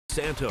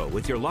Santo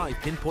with your live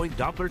Pinpoint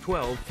Doppler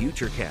 12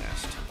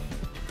 Futurecast.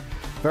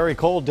 Very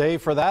cold day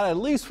for that. At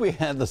least we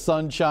had the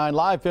sunshine.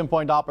 Live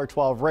Pinpoint Doppler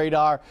 12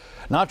 radar.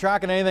 Not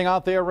tracking anything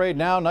out there right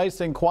now.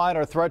 Nice and quiet.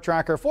 Our threat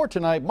tracker for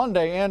tonight,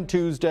 Monday and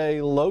Tuesday.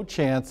 Low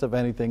chance of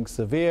anything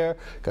severe.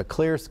 Got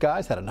clear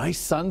skies. Had a nice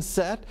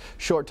sunset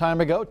short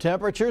time ago.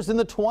 Temperatures in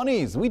the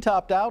 20s. We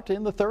topped out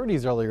in the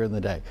 30s earlier in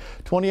the day.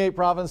 28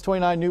 Providence,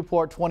 29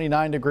 Newport,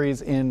 29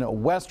 degrees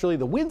in Westerly.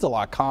 The wind's a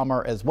lot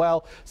calmer as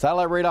well.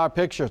 Satellite radar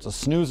picture. It's a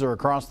snoozer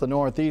across the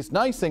Northeast.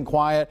 Nice and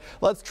quiet.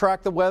 Let's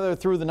track the weather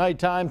through the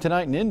nighttime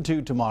tonight and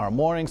into tomorrow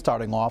morning,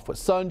 starting off with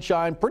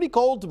sunshine. Pretty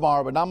cold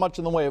tomorrow, but not much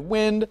in the way of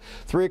wind.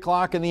 3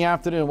 o'clock in the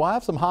afternoon, we'll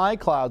have some high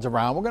clouds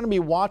around. We're going to be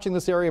watching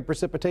this area of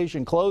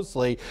precipitation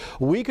closely.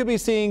 We could be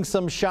seeing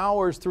some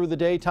showers through the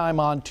daytime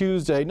on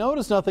Tuesday.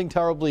 Notice nothing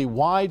terribly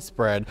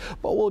widespread,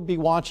 but we'll be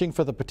watching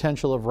for the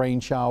potential of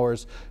rain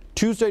showers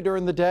Tuesday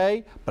during the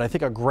day, but I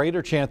think a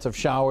greater chance of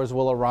showers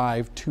will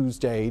arrive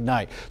Tuesday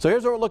night. So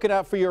here's what we're looking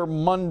at for your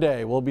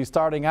Monday. We'll be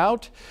starting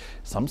out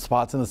some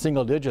spots in the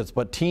single digits,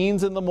 but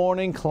teens in the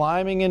morning,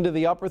 climbing into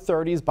the upper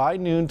 30s by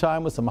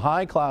noontime with some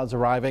high clouds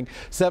arriving.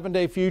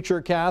 7-day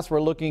Futurecast,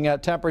 we're looking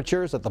at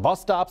temperatures at the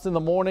bus stops in the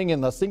morning in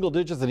the single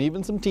digits and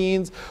even some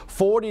teens.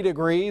 40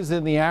 degrees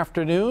in the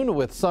afternoon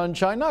with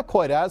sunshine, not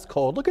quite as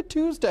cold. Look at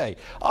Tuesday,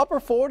 upper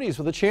 40s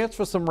with a chance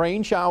for some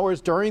rain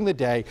showers during the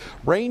day.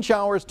 Rain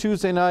showers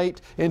Tuesday night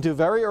into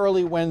very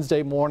early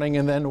Wednesday morning,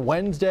 and then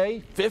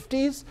Wednesday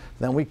 50s.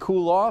 Then we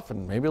cool off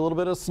and maybe a little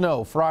bit of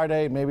snow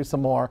Friday, maybe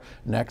some more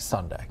next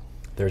Sunday.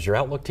 There's your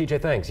outlook,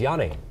 TJ. Thanks.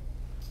 Yanni.